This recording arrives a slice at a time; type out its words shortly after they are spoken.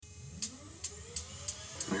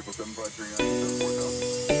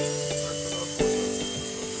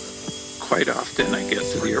Quite often I get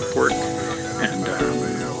to the airport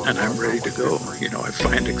and I'm ready to go. I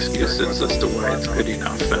find excuses as to why it's good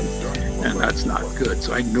enough, and that's not good.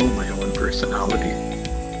 So I know my own personality.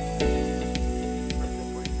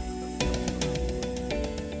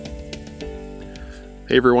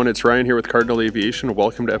 Hey everyone, it's Ryan here with Cardinal Aviation.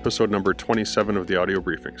 Welcome to episode number 27 of the Audio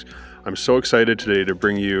Briefings. I'm so excited today to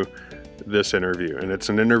bring you this interview, and it's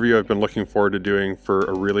an interview I've been looking forward to doing for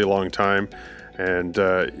a really long time, and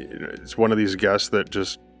it's one of these guests that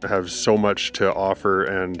just have so much to offer,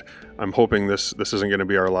 and I'm hoping this isn't going to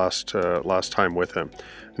be our last time with him.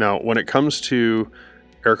 Now, when it comes to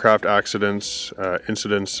aircraft accidents,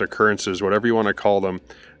 incidents, occurrences, whatever you want to call them,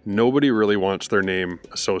 nobody really wants their name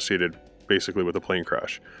associated basically with a plane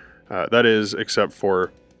crash. That is, except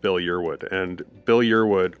for Bill Yearwood. And Bill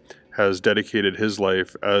Yearwood has dedicated his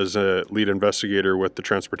life as a lead investigator with the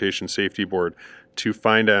Transportation Safety Board to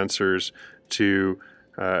find answers, to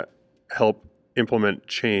help implement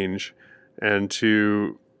change, and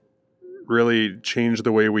to really change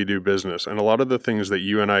the way we do business. And a lot of the things that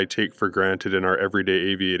you and I take for granted in our everyday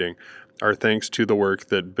aviating are thanks to the work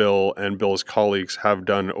that Bill and Bill's colleagues have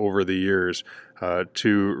done over the years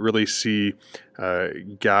to really see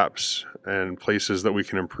gaps and places that we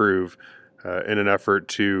can improve in an effort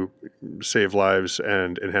to save lives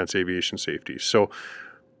and enhance aviation safety. So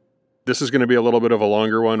this is going to be a little bit of a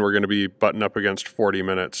longer one. We're going to be butting up against 40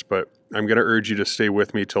 minutes, but I'm going to urge you to stay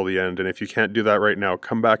with me till the end. And if you can't do that right now,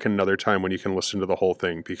 come back another time when you can listen to the whole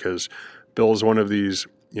thing, because Bill is one of these,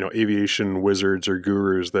 aviation wizards or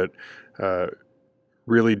gurus that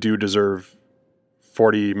really do deserve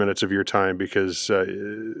 40 minutes of your time, because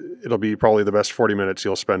it'll be probably the best 40 minutes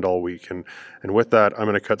you'll spend all week. And with that, I'm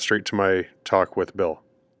going to cut straight to my talk with Bill.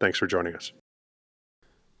 Thanks for joining us.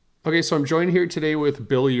 Okay, so I'm joined here today with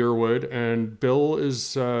Bill Yearwood, and Bill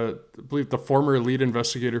is, I believe, the former lead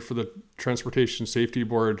investigator for the Transportation Safety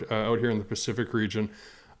Board out here in the Pacific region.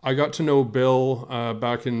 I got to know Bill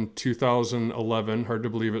back in 2011. Hard to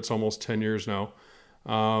believe it's almost 10 years now.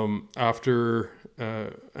 After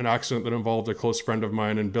an accident that involved a close friend of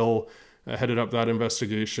mine, and Bill headed up that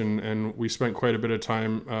investigation, and we spent quite a bit of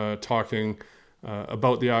time talking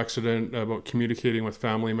about the accident, about communicating with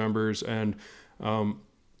family members, and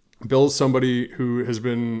Bill's somebody who has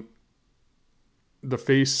been the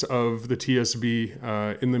face of the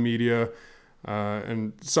TSB in the media,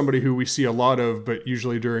 and somebody who we see a lot of, but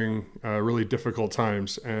usually during really difficult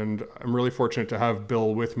times. And I'm really fortunate to have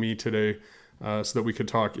Bill with me today so that we could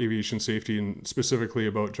talk aviation safety and specifically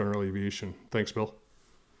about general aviation. Thanks, Bill.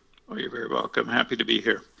 Oh, you're very welcome. Happy to be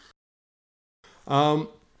here.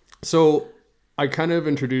 So I kind of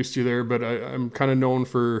introduced you there, but I'm kind of known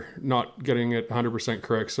for not getting it 100%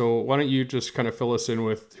 correct. So why don't you just kind of fill us in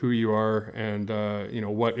with who you are and,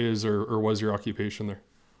 what is or was your occupation there?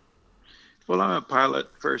 Well, I'm a pilot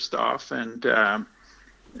first off, and,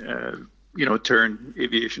 turned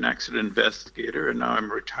aviation accident investigator, and now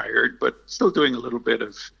I'm retired, but still doing a little bit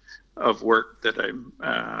of work that I'm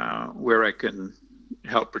where I can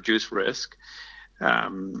help reduce risk.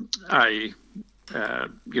 I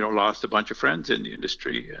lost a bunch of friends in the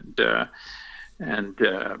industry, and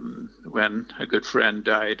when a good friend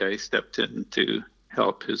died, I stepped in to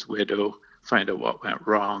help his widow find out what went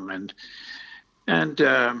wrong, and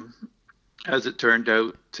as it turned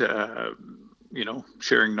out,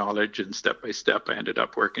 sharing knowledge and step by step, I ended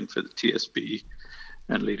up working for the TSB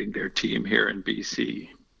and leading their team here in BC.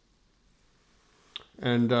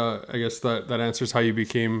 And I guess that answers how you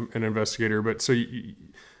became an investigator. But so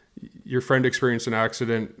your friend experienced an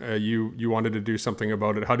accident. You wanted to do something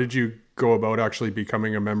about it. How did you go about actually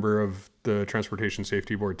becoming a member of the Transportation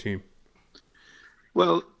Safety Board team?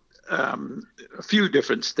 Well, a few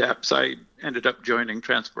different steps. I ended up joining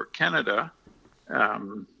Transport Canada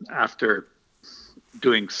after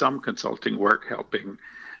doing some consulting work, helping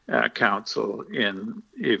counsel in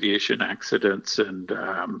aviation accidents and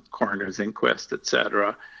coroner's inquest,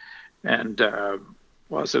 etc. And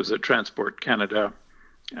whilst I was at Transport Canada,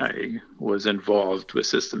 I was involved with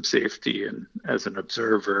system safety, and as an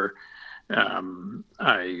observer,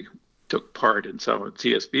 I took part in some of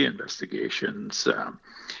TSB investigations.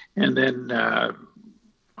 And then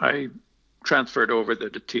I transferred over to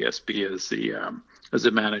the TSB as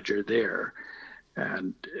a manager there.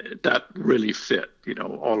 And that really fit,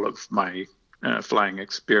 all of my flying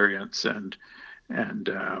experience and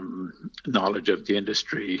knowledge of the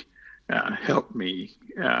industry helped me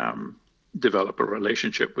develop a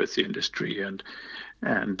relationship with the industry and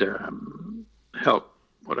help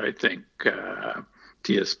what I think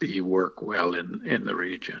TSB work well in the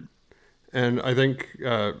region. And I think,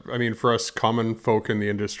 for us common folk in the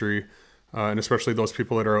industry, and especially those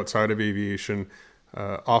people that are outside of aviation,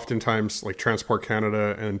 oftentimes like Transport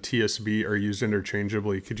Canada and TSB are used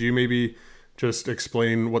interchangeably. Could you maybe just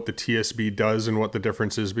explain what the TSB does and what the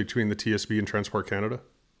difference is between the TSB and Transport Canada?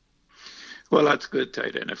 Well, that's good to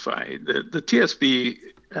identify. The TSB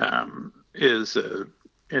is an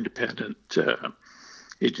independent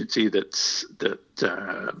agency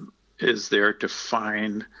that is there to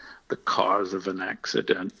find the cause of an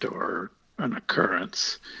accident or an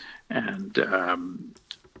occurrence and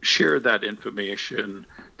share that information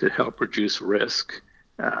to help reduce risk,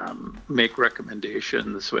 make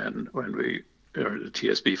recommendations when we or the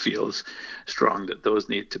TSB feels strong that those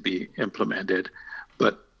need to be implemented,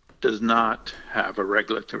 but does not have a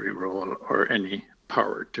regulatory role or any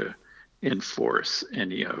power to enforce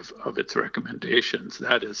any of its recommendations.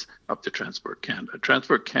 That is up to Transport Canada.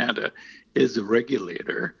 Transport Canada is a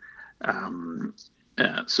regulator,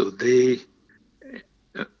 so they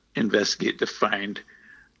investigate to find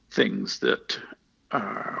things that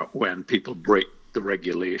when people break the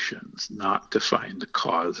regulations, not to find the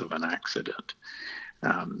cause of an accident.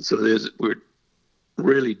 We're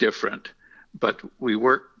really different, but we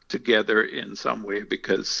work together in some way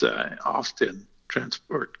because often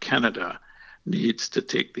Transport Canada needs to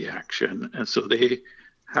take the action. And so they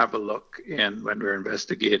have a look in when we're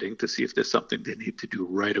investigating to see if there's something they need to do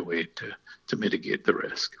right away to mitigate the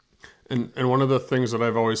risk. And one of the things that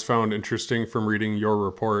I've always found interesting from reading your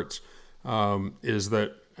reports is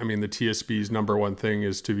that, the TSB's number one thing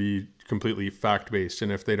is to be completely fact-based.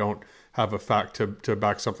 And if they don't have a fact to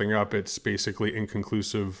back something up, it's basically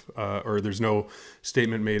inconclusive or there's no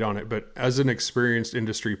statement made on it. But as an experienced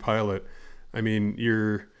industry pilot,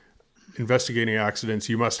 you're investigating accidents.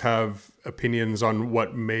 You must have opinions on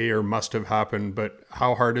what may or must have happened, but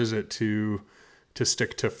how hard is it to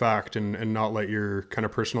stick to fact and not let your kind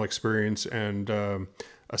of personal experience and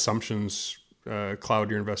assumptions cloud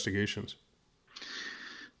your investigations?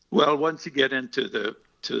 Well, once you get into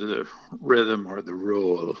the rhythm or the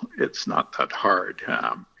rule, it's not that hard.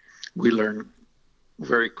 We learn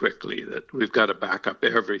very quickly that we've got to back up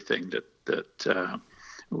everything that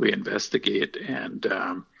we investigate, and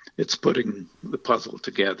it's putting the puzzle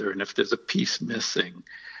together. And if there's a piece missing,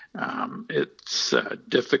 it's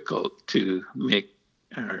difficult to make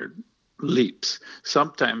leaps.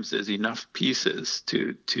 Sometimes there's enough pieces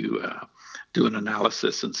to do an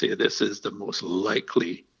analysis and say this is the most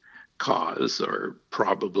likely cause or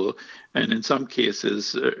probable. And in some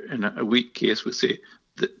cases, in a weak case, we say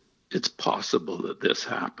that it's possible that this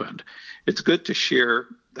happened. It's good to share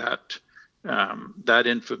that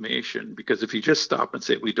information, because if you just stop and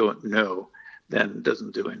say we don't know, then it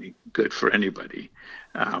doesn't do any good for anybody.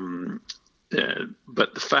 But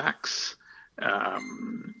the facts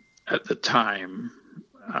at the time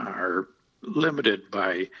are limited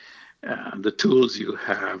by the tools you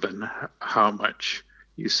have and how much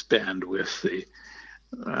you spend with the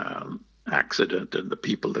accident and the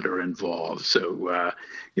people that are involved. So,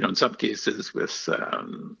 in some cases with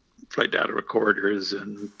flight data recorders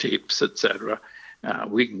and tapes, etc.,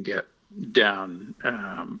 we can get down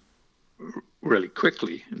really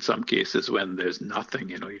quickly in some cases when there's nothing.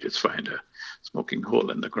 You just find a smoking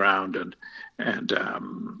hole in the ground, and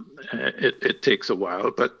it takes a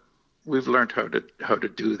while, but we've learned how to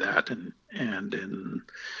do that, and in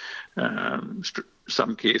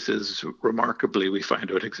some cases, remarkably, we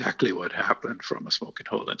find out exactly what happened from a smoking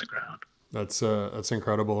hole in the ground. That's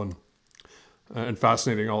incredible and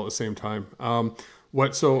fascinating all at the same time.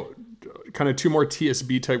 So kind of two more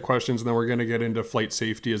TSB type questions, and then we're going to get into flight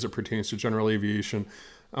safety as it pertains to general aviation.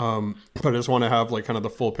 But I just want to have like kind of the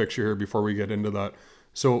full picture here before we get into that.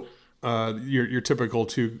 So your typical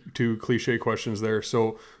two cliche questions there.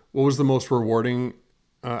 So what was the most rewarding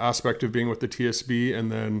aspect of being with the TSB?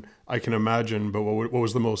 And then I can imagine, but what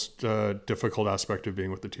was the most difficult aspect of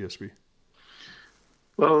being with the TSB?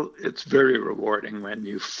 Well, it's very rewarding when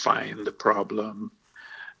you find the problem.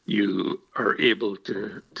 You are able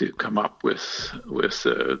to come up with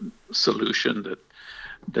a solution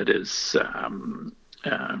that is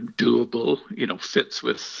doable, fits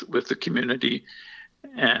with the community,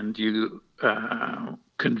 and you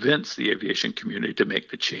convince the aviation community to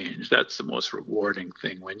make the change. That's the most rewarding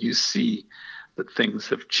thing, when you see that things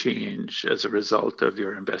have changed as a result of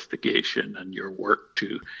your investigation and your work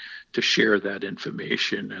to share that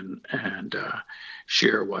information and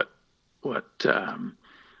share what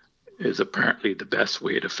is apparently the best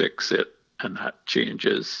way to fix it, and that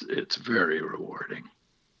changes. It's very rewarding.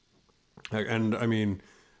 And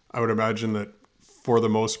I would imagine that for the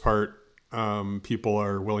most part, people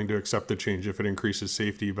are willing to accept the change if it increases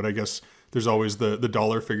safety. But I guess there's always the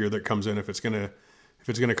dollar figure that comes in if it's gonna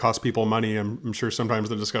cost people money. I'm sure sometimes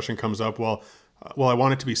the discussion comes up. Well, I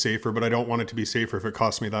want it to be safer, but I don't want it to be safer if it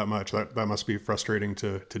costs me that much. That must be frustrating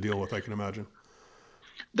to deal with, I can imagine.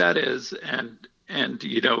 That is, and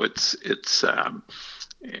it's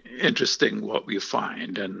interesting what we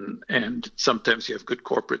find, and sometimes you have good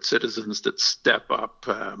corporate citizens that step up,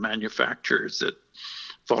 manufacturers that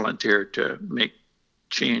volunteer to make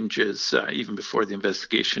changes even before the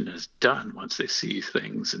investigation is done. Once they see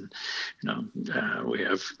things, and we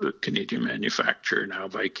have a Canadian manufacturer now,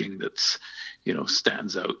 Viking, that's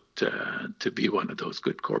stands out to be one of those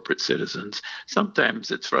good corporate citizens.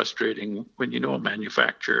 Sometimes it's frustrating when a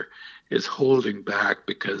manufacturer is holding back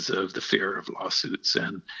because of the fear of lawsuits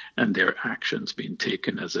and their actions being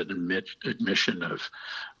taken as an admission of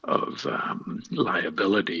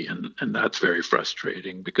liability, and that's very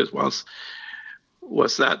frustrating, because whilst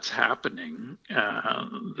that's happening,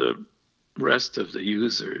 the rest of the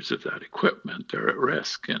users of that equipment are at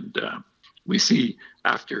risk, and we see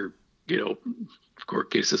after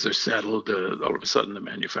court cases are settled, all of a sudden the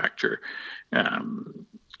manufacturer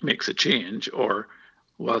makes a change, or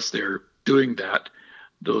whilst they're doing that,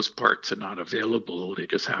 those parts are not available. They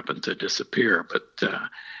just happen to disappear. But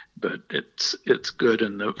it's good,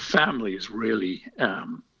 and the families really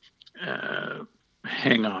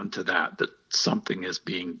hang on to that something is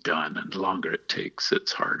being done, and the longer it takes,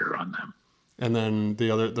 it's harder on them. And then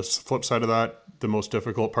the flip side of that, the most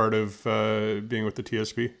difficult part of being with the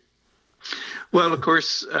TSB? Well, of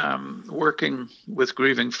course, working with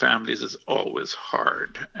grieving families is always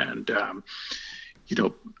hard, and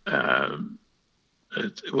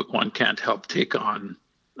one can't help take on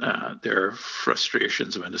their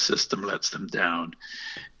frustrations when the system lets them down,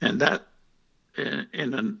 and that,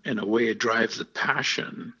 in a way, it drives the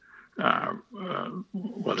passion.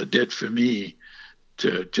 Well, it did for me,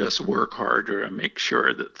 to just work harder and make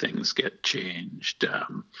sure that things get changed.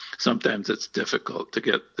 Sometimes it's difficult to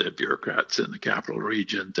get the bureaucrats in the capital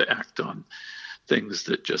region to act on things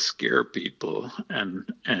that just scare people,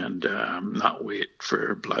 and not wait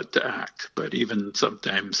for blood to act. But even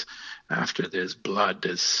sometimes after there's blood,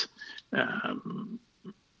 there's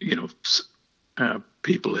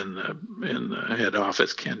people in the head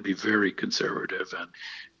office can be very conservative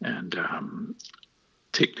and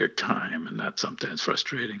take their time, and that's sometimes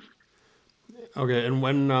frustrating. Okay, and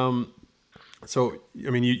when so I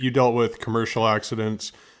mean, you dealt with commercial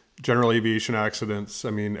accidents, general aviation accidents. I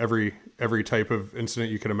mean, every type of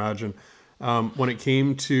incident you can imagine. When it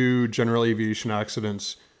came to general aviation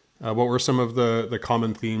accidents, what were some of the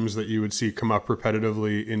common themes that you would see come up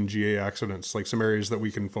repetitively in GA accidents, like some areas that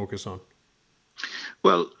we can focus on?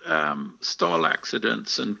 Well, stall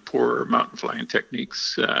accidents and poor mountain flying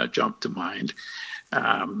techniques jump to mind.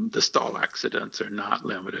 The stall accidents are not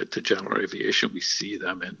limited to general aviation. We see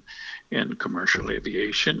them in commercial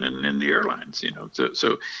aviation and in the airlines. It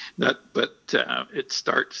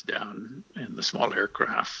starts down in the small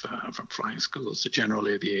aircraft, from flying schools to general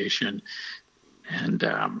aviation, and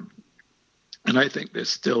I think there's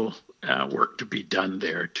still work to be done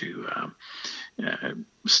there to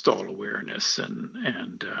stall awareness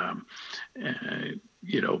and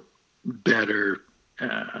better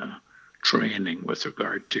training with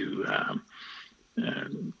regard to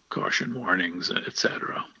caution warnings,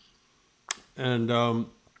 etc. And I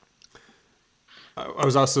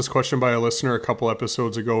was asked this question by a listener a couple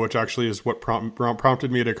episodes ago, which actually is what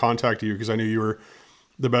prompted me to contact you, because I knew you were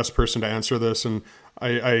the best person to answer this. And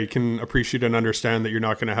I can appreciate and understand that you're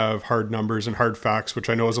not going to have hard numbers and hard facts, which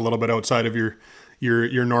I know is a little bit outside of your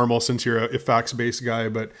normal, since you're a facts-based guy.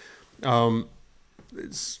 But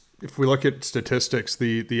if we look at statistics,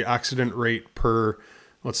 the accident rate per,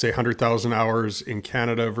 let's say, 100,000 hours in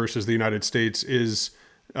Canada versus the United States is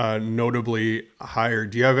notably higher.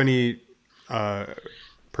 Do you have any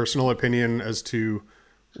personal opinion as to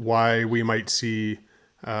why we might see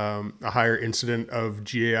a higher incident of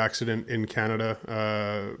GA accident in Canada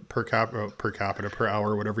per capita, per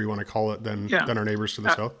hour, whatever you want to call it, than our neighbors to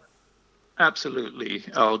the south? Absolutely.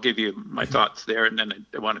 I'll give you my thoughts there, and then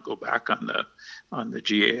I want to go back on the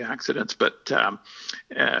GA accidents. But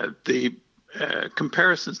the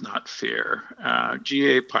comparison's not fair.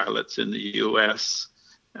 GA pilots in the U.S.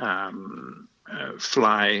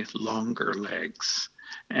 Fly longer legs,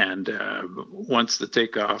 and once the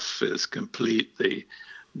takeoff is complete,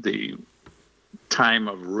 the time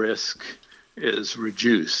of risk is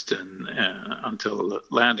reduced and until the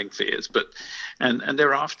landing phase. And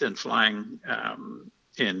they're often flying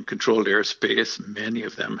in controlled airspace. Many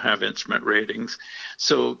of them have instrument ratings,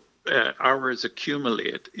 so hours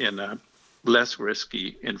accumulate in a less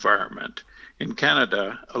risky environment. In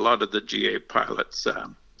Canada, a lot of the GA pilots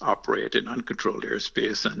operate in uncontrolled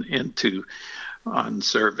airspace and into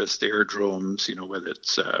unserviced aerodromes, whether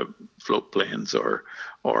it's float planes or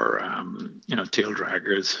tail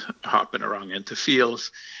draggers hopping around into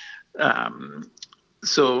fields.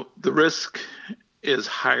 So the risk is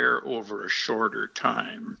higher over a shorter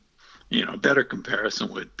time. A better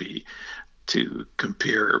comparison would be to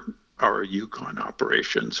compare our Yukon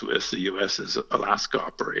operations with the US's Alaska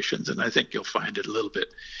operations, and I think you'll find it a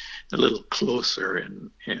little closer in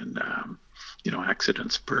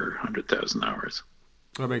accidents per 100,000 hours.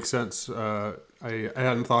 That makes sense. I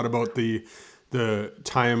hadn't thought about the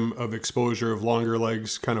time of exposure of longer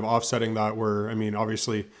legs kind of offsetting that, where, I mean,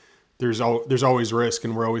 obviously there's always risk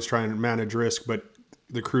and we're always trying to manage risk, but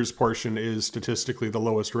the cruise portion is statistically the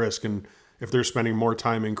lowest risk. And if they're spending more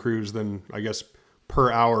time in cruise, then I guess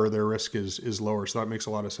per hour their risk is lower. So that makes a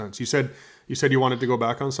lot of sense. You said you wanted to go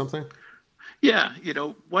back on something? Yeah,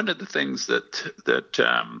 one of the things that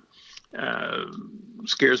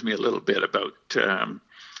scares me a little bit about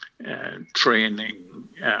training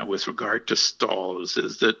with regard to stalls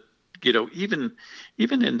is that even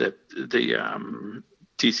in the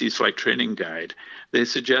TC's flight training guide, they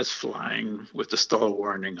suggest flying with the stall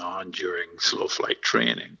warning on during slow flight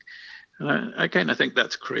training. And I kind of think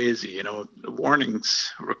that's crazy. The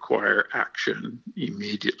warnings require action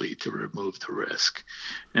immediately to remove the risk.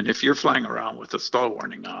 And if you're flying around with a stall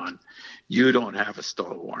warning on, you don't have a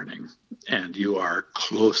stall warning, and you are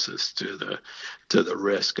closest to the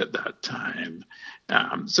risk at that time.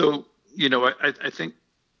 So I think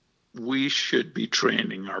we should be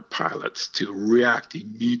training our pilots to react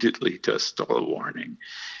immediately to a stall warning.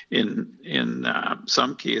 In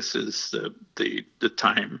some cases, the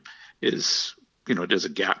time is, there's a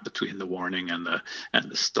gap between the warning and the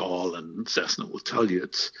stall, and Cessna will tell you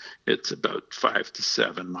it's about 5 to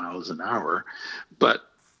 7 miles an hour, but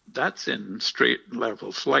that's in straight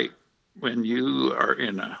level flight. When you are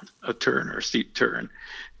in a turn or a steep turn,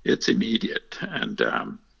 it's immediate, and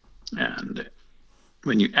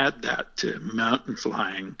when you add that to mountain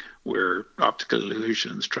flying, where optical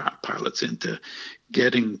illusions trap pilots into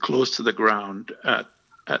getting close to the ground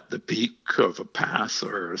at the peak of a pass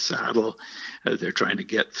or a saddle as they're trying to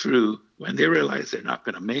get through, when they realize they're not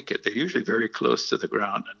going to make it, they're usually very close to the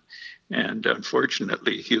ground. And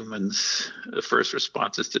unfortunately, humans, the first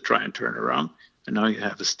response is to try and turn around. And now you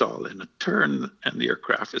have a stall in a turn, and the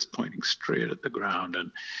aircraft is pointing straight at the ground.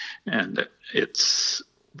 And it's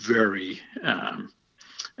very...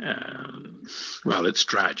 it's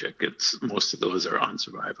tragic. Most of those are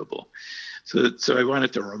unsurvivable. So I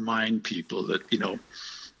wanted to remind people that,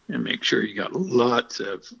 and make sure you got lots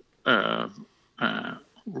of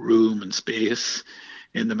room and space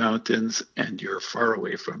in the mountains, and you're far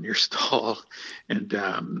away from your stall, and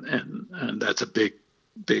that's a big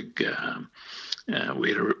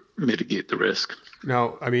way to mitigate the risk.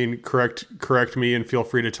 Now, I mean, correct me, and feel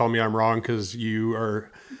free to tell me I'm wrong, because you are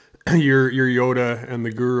you're Yoda and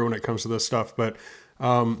the guru when it comes to this stuff. But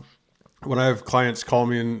when I have clients call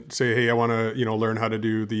me and say, hey, I want to, learn how to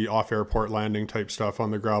do the off airport landing type stuff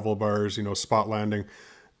on the gravel bars, spot landing,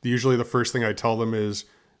 usually the first thing I tell them is,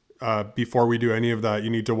 before we do any of that,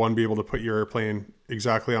 you need to, one, be able to put your airplane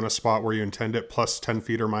exactly on a spot where you intend it, plus 10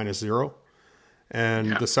 feet or minus 0.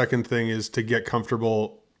 And the second thing is to get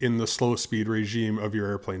comfortable in the slow speed regime of your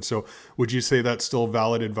airplane. So would you say that's still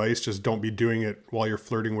valid advice? Just don't be doing it while you're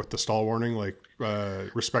flirting with the stall warning,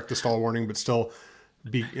 respect the stall warning, but still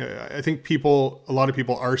be, I think a lot of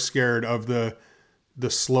people are scared of the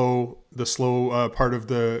slow part of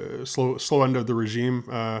the slow end of the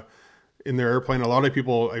regime, in their airplane. A lot of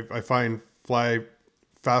people I find fly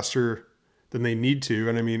faster than they need to.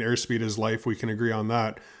 And I mean, airspeed is life. We can agree on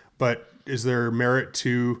that, but is there merit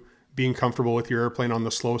to being comfortable with your airplane on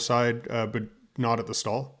the slow side, but not at the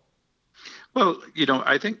stall? Well,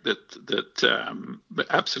 I think that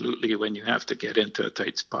absolutely, when you have to get into a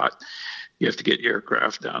tight spot, you have to get your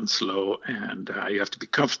aircraft down slow, and you have to be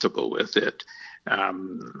comfortable with it.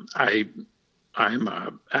 I'm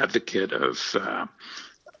an advocate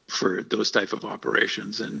for those type of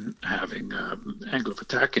operations and having angle of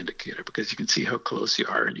attack indicator, because you can see how close you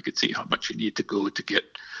are and you can see how much you need to go to get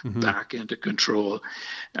back into control.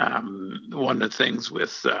 One of the things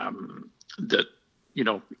with that,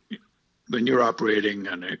 when you're operating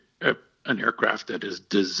an aircraft that is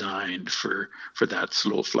designed for that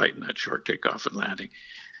slow flight and that short takeoff and landing,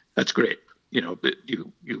 that's great. But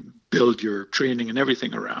you build your training and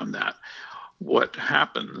everything around that. What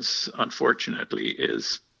happens, unfortunately,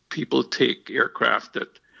 is people take aircraft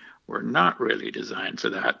that were not really designed for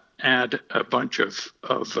that, add a bunch of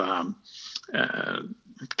uh,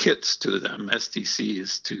 kits to them,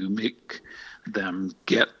 STCs, to make them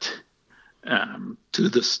get to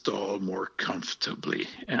the stall more comfortably.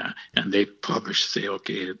 And they publish, say,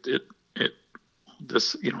 okay,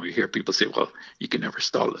 this, you hear people say, well, you can never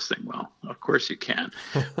stall this thing. Well, of course you can.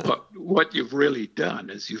 But what you've really done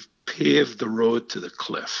is you've paved the road to the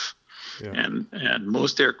cliff. Yeah. And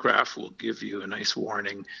most aircraft will give you a nice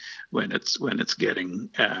warning when it's getting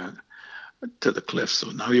to the cliff.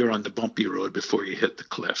 So now you're on the bumpy road before you hit the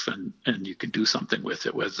cliff, and you can do something with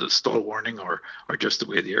it, whether it's a stall warning or just the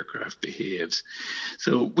way the aircraft behaves.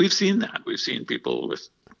 So we've seen that. We've seen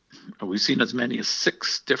as many as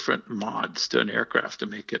 6 different mods to an aircraft to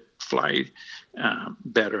make it fly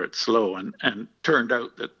better at slow, and turned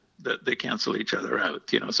out that they cancel each other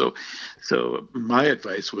out. So my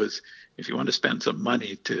advice was, if you want to spend some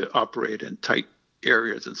money to operate in tight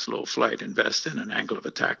areas in slow flight, invest in an angle of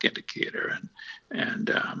attack indicator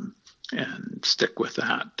and stick with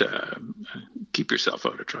that. Keep yourself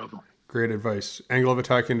out of trouble. Great advice. Angle of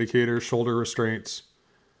attack indicator, shoulder restraints.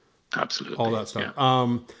 Absolutely. All that stuff.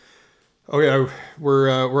 Yeah.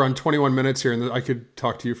 We're on 21 minutes here, and I could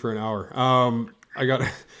talk to you for an hour. I got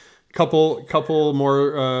a couple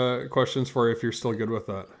more questions for you if you're still good with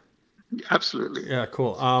that. Absolutely. Yeah,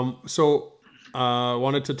 cool.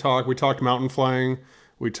 Wanted to talk. We talked mountain flying.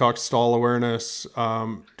 We talked stall awareness.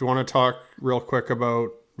 Do you want to talk real quick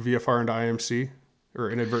about VFR and IMC,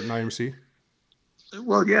 or inadvertent IMC?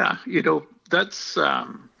 Well, yeah. That's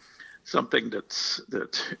something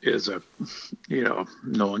that is a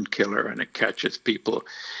known killer, and it catches people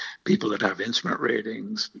that have instrument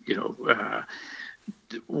ratings.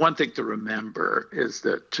 One thing to remember is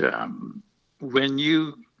that when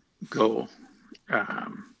you go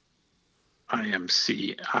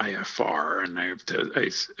IMC, IFR, and I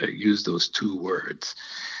use those 2 words.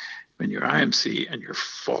 When you're IMC and you're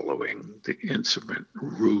following the instrument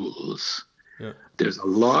rules, there's a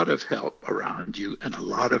lot of help around you and a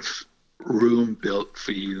lot of room built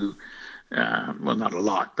for you. Well, not a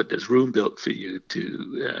lot, but there's room built for you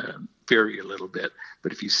to vary a little bit.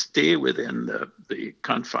 But if you stay within the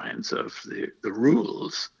confines of the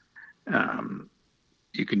rules,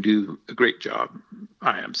 you can do a great job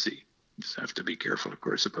IMC. You just have to be careful, of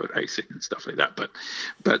course, about icing and stuff like that. But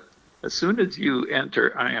as soon as you enter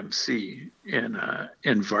IMC in an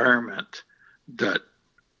environment that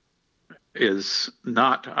is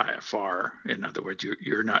not IFR, in other words,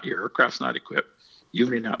 your aircraft's not equipped, you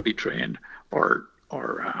may not be trained, or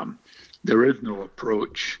there is no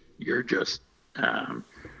approach. You're just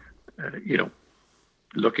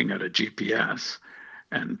looking at a GPS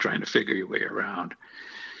and trying to figure your way around.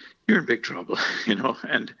 You're in big trouble,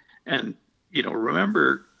 and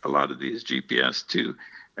remember, a lot of these GPS too,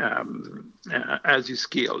 as you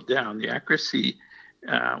scale down, the accuracy,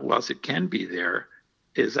 whilst it can be there,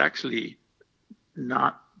 is actually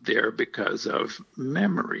not there because of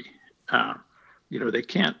memory. They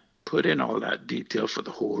can't put in all that detail for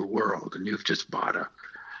the whole world, and you've just bought a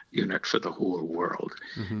unit for the whole world.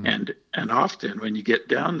 Mm-hmm. And often when you get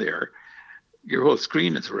down there, your whole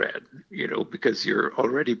screen is red, because you're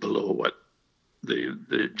already below what the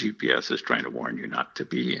GPS is trying to warn you not to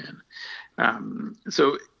be in.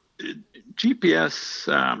 So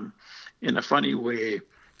GPS, in a funny way,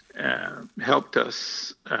 helped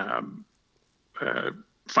us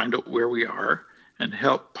find out where we are and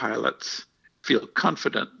help pilots feel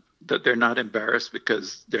confident that they're not embarrassed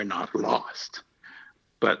because they're not lost.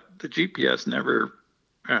 But the GPS never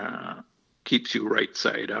keeps you right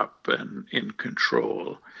side up and in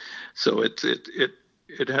control. So it's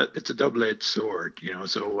a double-edged sword,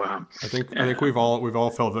 So I think we've all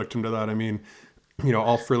fell victim to that. I mean,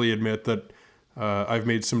 I'll freely admit that I've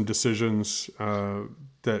made some decisions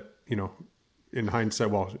that in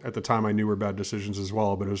hindsight, well, at the time I knew were bad decisions as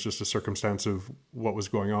well, but it was just a circumstance of what was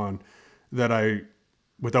going on, that I,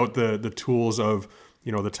 without the tools of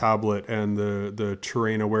the tablet and the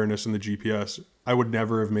terrain awareness and the GPS, I would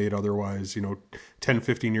never have made otherwise, 10,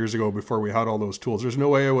 15 years ago, before we had all those tools. There's no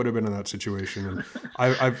way I would have been in that situation. And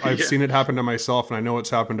I've seen it happen to myself, and I know it's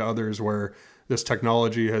happened to others, where this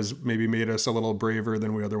technology has maybe made us a little braver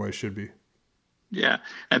than we otherwise should be. Yeah.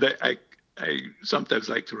 And I sometimes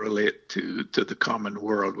like to relate to the common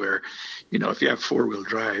world where, if you have 4-wheel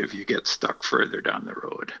drive, you get stuck further down the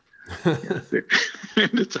road.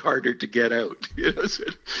 And it's harder to get out,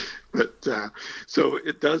 But so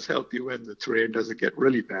it does help you when the terrain doesn't get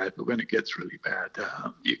really bad, but when it gets really bad,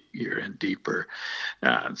 you're in deeper.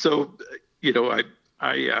 So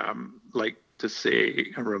I like to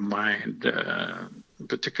say and remind,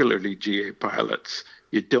 particularly GA pilots,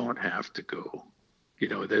 you don't have to go.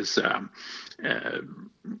 There's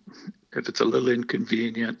if it's a little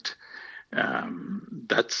inconvenient,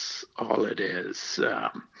 that's all it is.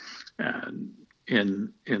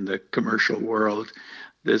 And in the commercial world,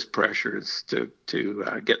 there's pressures to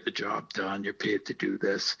get the job done. You're paid to do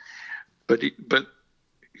this, but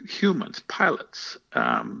humans, pilots,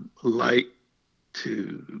 like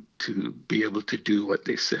to be able to do what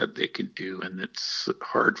they said they can do, and it's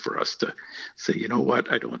hard for us to say, you know what,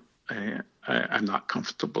 I'm not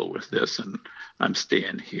comfortable with this, and I'm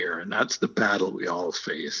staying here. And that's the battle we all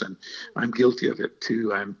face, and I'm guilty of it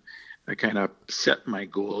too. I kind of set my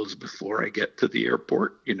goals before I get to the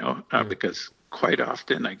airport, because quite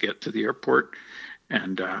often I get to the airport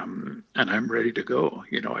and I'm ready to go.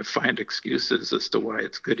 I find excuses as to why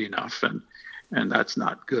it's good enough, and that's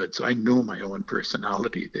not good. So I know my own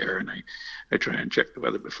personality there, and I try and check the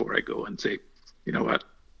weather before I go and say, you know what,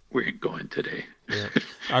 we ain't going today. Yeah.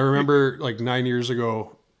 I remember like 9 years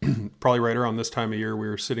ago, probably right around this time of year, we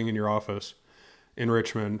were sitting in your office in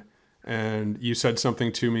Richmond, and you said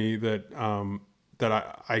something to me that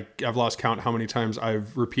I've lost count how many times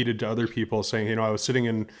I've repeated to other people, saying, I was sitting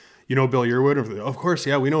in, Bill Yearwood, of course,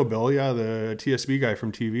 yeah, we know Bill, yeah, the TSB guy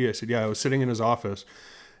from TV. I said, yeah, I was sitting in his office,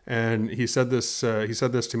 and he said this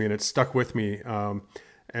to me, and it stuck with me,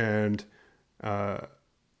 and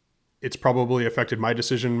it's probably affected my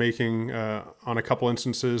decision making on a couple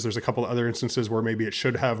instances. There's a couple other instances where maybe it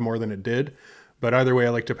should have more than it did, but either way, I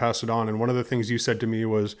like to pass it on. And one of the things you said to me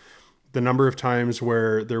was the number of times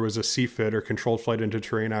where there was a CFIT or controlled flight into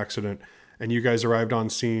terrain accident, and you guys arrived on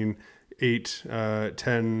scene 8,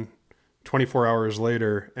 10, 24 hours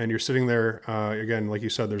later, and you're sitting there, again, like you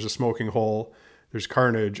said, there's a smoking hole, there's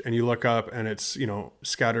carnage, and you look up and it's,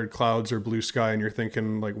 scattered clouds or blue sky, and you're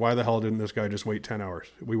thinking, like, why the hell didn't this guy just wait 10 hours?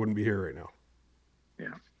 We wouldn't be here right now.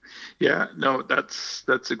 Yeah, no, that's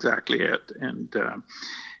exactly it. And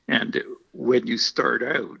when you start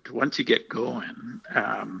out, once you get going,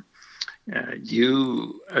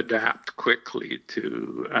 you adapt quickly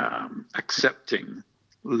to accepting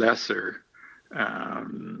lesser, I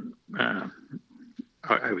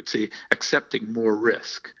would say, accepting more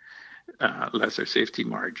risk, lesser safety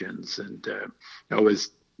margins. And I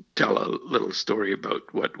always tell a little story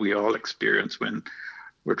about what we all experience when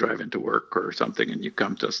we're driving to work or something, and you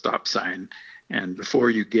come to a stop sign, and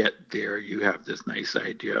before you get there, you have this nice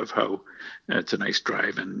idea of how it's a nice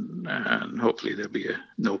drive, and hopefully there'll be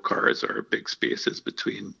no cars or big spaces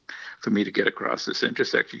between for me to get across this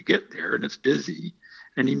intersection. You get there and it's busy,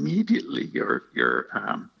 and immediately your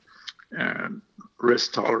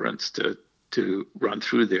risk tolerance to run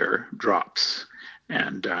through there drops,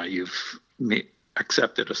 and you've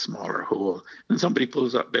accepted a smaller hole. And somebody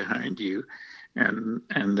pulls up behind you, and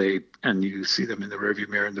you see them in the rearview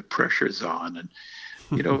mirror, and the pressure's on, and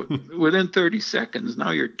within 30 seconds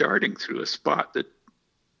now you're darting through a spot that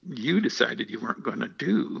you decided you weren't going to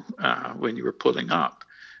do when you were pulling up,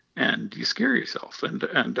 and you scare yourself, and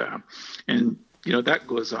that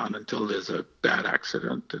goes on until there's a bad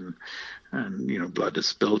accident, and blood is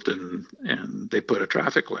spilt, and they put a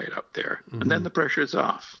traffic light up there, and then the pressure's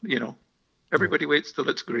off. Everybody waits till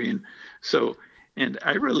it's green. So, and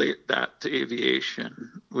I relate that to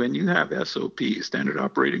aviation. When you have SOP, standard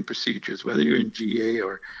operating procedures, whether you're in GA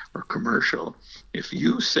or commercial, if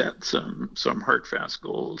you set some hard, fast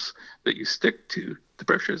goals that you stick to, the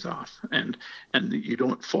pressure's off, and you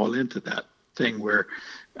don't fall into that thing where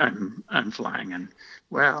I'm flying and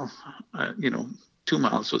 2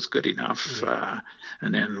 miles was good enough,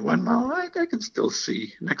 and then 1 mile I can still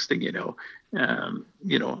see. Next thing you know,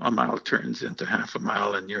 a mile turns into half a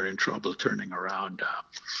mile, and you're in trouble turning around.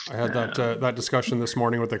 I had that discussion this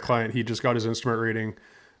morning with a client. He just got his instrument rating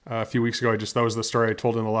a few weeks ago. That was the story I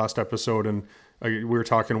told in the last episode, and we were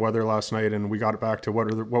talking weather last night, and we got it back to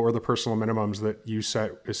what were the personal minimums that you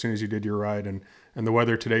set as soon as you did your ride, and the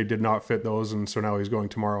weather today did not fit those, and so now he's going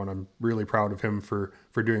tomorrow, and I'm really proud of him for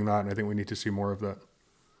doing that, and I think we need to see more of that.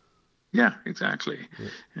 Yeah, exactly. Yeah.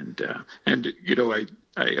 And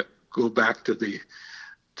I go back to the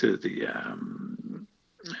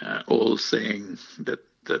old saying that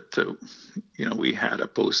we had a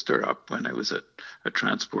poster up when I was at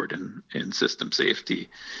transport in system safety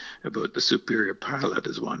about the superior pilot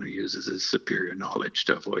as one who uses his superior knowledge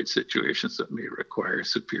to avoid situations that may require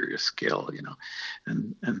superior skill.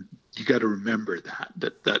 And you got to remember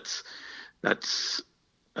that's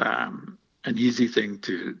an easy thing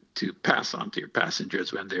to pass on to your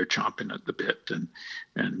passengers when they're chomping at the bit,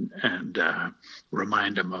 and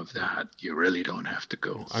remind them of that. You really don't have to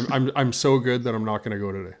go. I'm so good that I'm not going to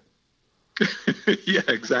go today. Yeah,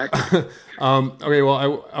 exactly. Okay,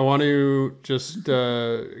 well, I want to just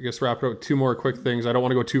wrap it up with two more quick things. I don't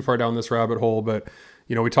want to go too far down this rabbit hole, but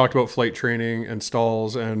we talked about flight training and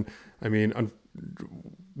stalls, and I mean,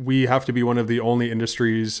 we have to be one of the only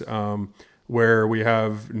industries where we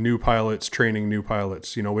have new pilots training new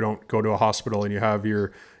pilots. We don't go to a hospital and you have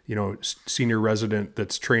your, senior resident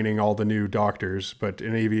that's training all the new doctors. But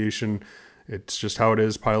in aviation, it's just how it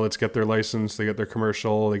is. Pilots get their license, they get their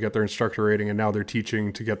commercial, they get their instructor rating, and now they're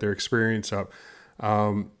teaching to get their experience up.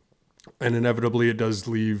 And inevitably, it does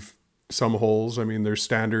leave some holes. I mean, there's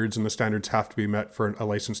standards, and the standards have to be met for a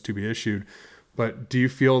license to be issued. But do you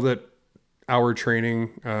feel that our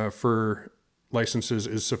training for licenses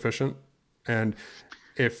is sufficient? And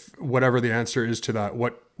if whatever the answer is to that,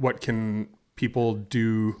 what can people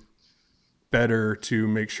do better to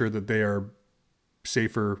make sure that they are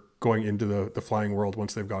safer going into the flying world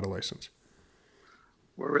once they've got a license?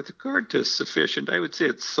 Well, with regard to sufficient, I would say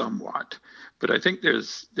it's somewhat, but I think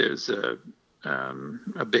there's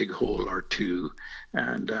a big hole or two,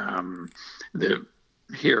 and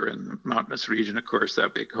here in the mountainous region, of course,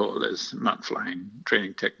 that big hole is mountain flying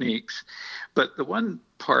training techniques. But the one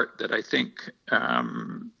part that I think,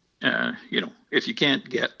 if you can't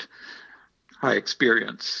get high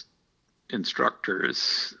experience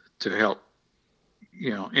instructors to help,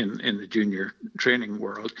 in the junior training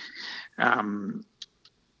world,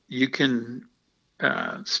 you can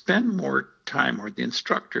spend more time, or the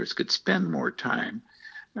instructors could spend more time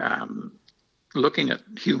looking at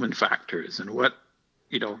human factors and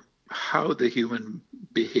how the human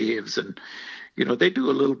behaves. And, they do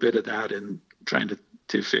a little bit of that in trying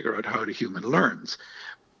to figure out how the human learns.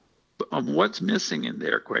 But what's missing in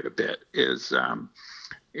there quite a bit is,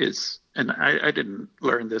 and I didn't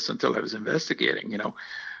learn this until I was investigating,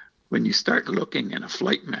 when you start looking in a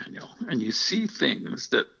flight manual and you see things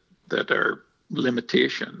that are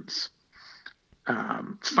limitations,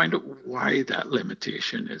 find out why that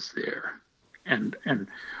limitation is there. And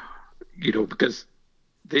because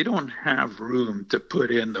they don't have room to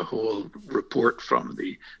put in the whole report from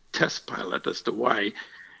the test pilot as to why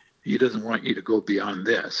he doesn't want you to go beyond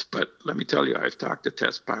this. But let me tell you, I've talked to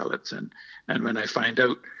test pilots, and when I find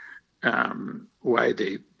out why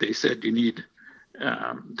they said you need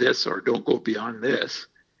this or don't go beyond this,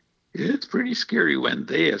 it's pretty scary when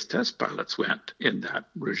they, as test pilots, went in that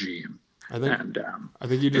regime. I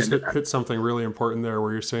think you just hit something really important there,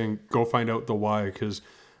 where you're saying go find out the why. Because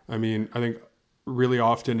I think really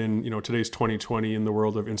often in today's 2020, in the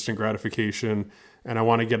world of instant gratification, and I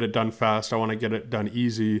want to get it done fast, I want to get it done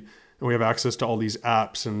easy, and we have access to all these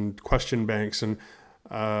apps and question banks, and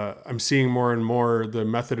I'm seeing more and more the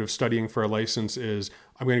method of studying for a license is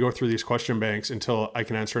I'm going to go through these question banks until I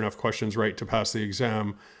can answer enough questions right to pass the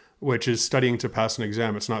exam, which is studying to pass an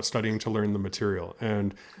exam. It's not studying to learn the material.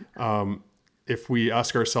 And if we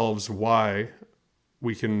ask ourselves why,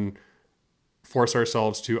 we can force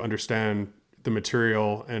ourselves to understand the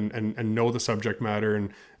material and know the subject matter.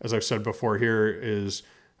 And as I've said before here is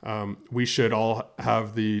we should all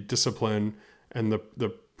have the discipline and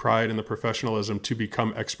the pride and the professionalism to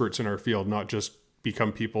become experts in our field, not just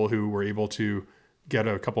become people who were able to get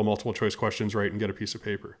a couple multiple choice questions right and get a piece of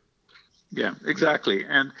paper. Yeah, exactly.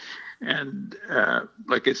 And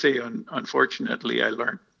like I say, unfortunately, I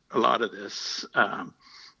learned a lot of this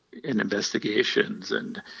in investigations,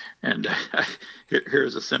 and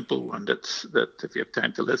here's a simple one that if you have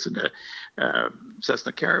time to listen to,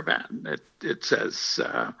 Cessna Caravan. It says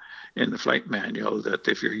in the flight manual that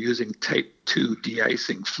if you're using type 2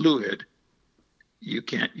 de-icing fluid, you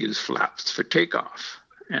can't use flaps for takeoff.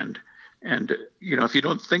 And if you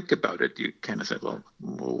don't think about it, you kind of say,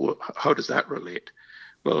 well, how does that relate?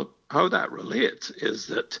 Well, how that relates is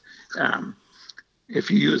that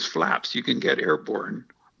if you use flaps, you can get airborne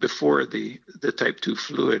before the type 2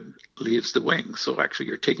 fluid leaves the wings. So actually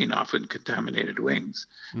you're taking off in contaminated wings.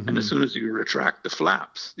 Mm-hmm. And as soon as you retract the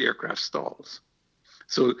flaps, the aircraft stalls.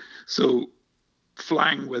 So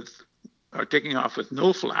flying with or taking off with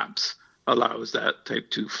no flaps allows that type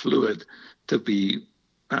 2 fluid to be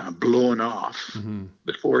blown off mm-hmm.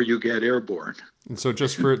 before you get airborne. And so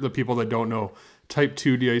just for the people that don't know, type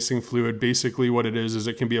 2 de-icing fluid, basically what it is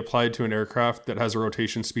it can be applied to an aircraft that has a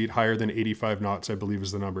rotation speed higher than 85 knots, I believe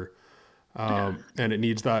is the number. And it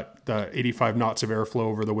needs that 85 knots of airflow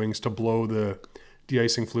over the wings to blow the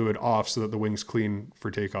de-icing fluid off so that the wings clean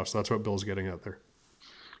for takeoff. So that's what Bill's getting at there.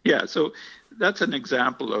 Yeah, so that's an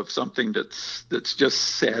example of something that's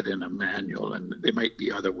just said in a manual, and there might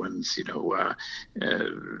be other ones, in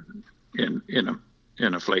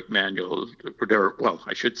a flight manual.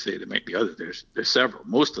 I should say there might be others. There's several.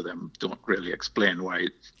 Most of them don't really explain why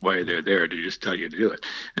they're there. They just tell you to do it.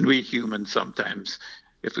 And we humans sometimes,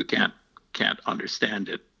 if we can't understand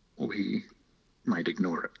it, we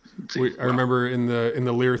ignore it. I remember in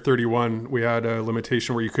the Lear 31, we had a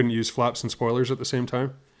limitation where you couldn't use flaps and spoilers at the same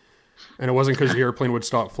time. And it wasn't because the airplane would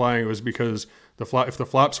stop flying. It was because if the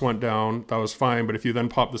flaps went down, that was fine. But if you then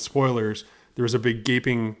popped the spoilers, there was a big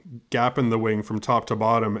gaping gap in the wing from top to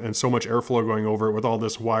bottom and so much airflow going over it with all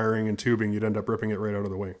this wiring and tubing, you'd end up ripping it right out of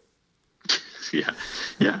the wing. Yeah.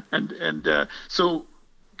 And so,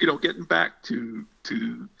 getting back to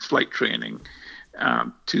flight training,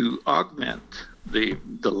 to augment the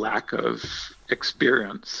lack of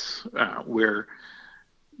experience where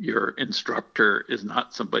your instructor is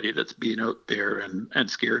not somebody that's been out there and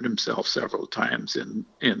scared himself several times in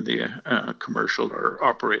the commercial or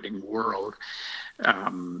operating world.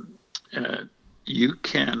 You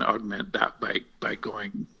can augment that by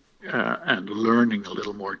going and learning a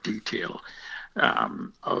little more detail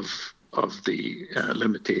of the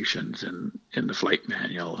limitations in the flight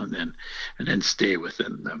manual, and then stay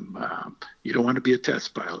within them. You don't want to be a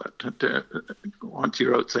test pilot. Once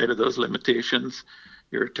you're outside of those limitations,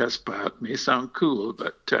 you're a test pilot. May sound cool,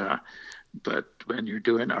 but when you're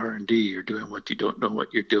doing R&D, you're doing what you don't know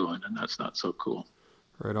what you're doing, and that's not so cool.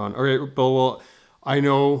 Right on. All right, Bill. Well, I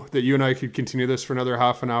know that you and I could continue this for another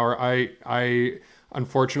half an hour. I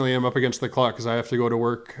unfortunately am up against the clock because I have to go to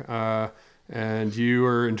work. And you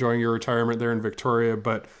are enjoying your retirement there in Victoria,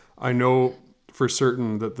 but I know for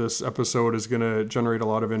certain that this episode is going to generate a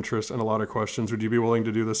lot of interest and a lot of questions. Would you be willing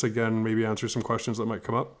to do this again, maybe answer some questions that might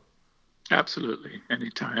come up? Absolutely,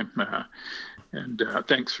 anytime. And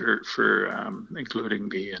thanks for including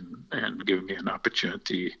me and giving me an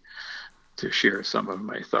opportunity to share some of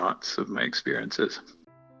my thoughts of my experiences.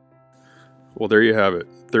 Well, there you have it.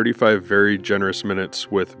 35 very generous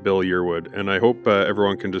minutes with Bill Yearwood. And I hope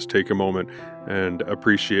everyone can just take a moment and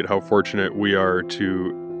appreciate how fortunate we are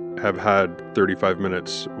to have had 35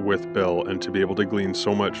 minutes with Bill and to be able to glean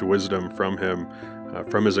so much wisdom from him,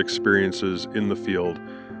 from his experiences in the field.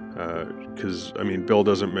 Because, Bill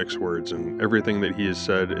doesn't mix words, and everything that he has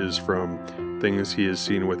said is from things he has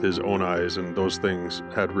seen with his own eyes, and those things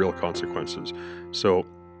had real consequences. So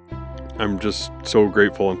I'm just so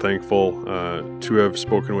grateful and thankful to have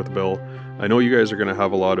spoken with Bill. I know you guys are going to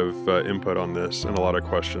have a lot of input on this and a lot of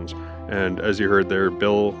questions. And as you heard there,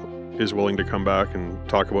 Bill is willing to come back and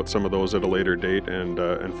talk about some of those at a later date. And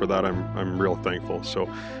for that, I'm real thankful. So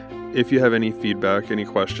if you have any feedback, any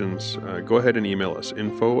questions, go ahead and email us,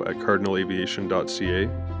 info@cardinalaviation.ca.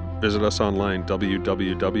 Visit us online,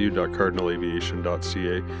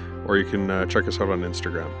 www.cardinalaviation.ca, or you can check us out on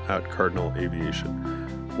Instagram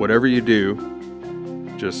 @cardinalaviation. Whatever you do,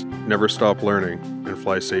 just never stop learning and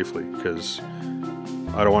fly safely, because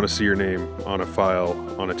I don't want to see your name on a file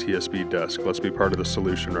on a TSB desk. Let's be part of the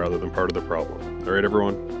solution rather than part of the problem. All right,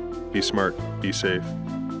 everyone, be smart, be safe.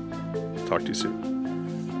 Talk to you soon.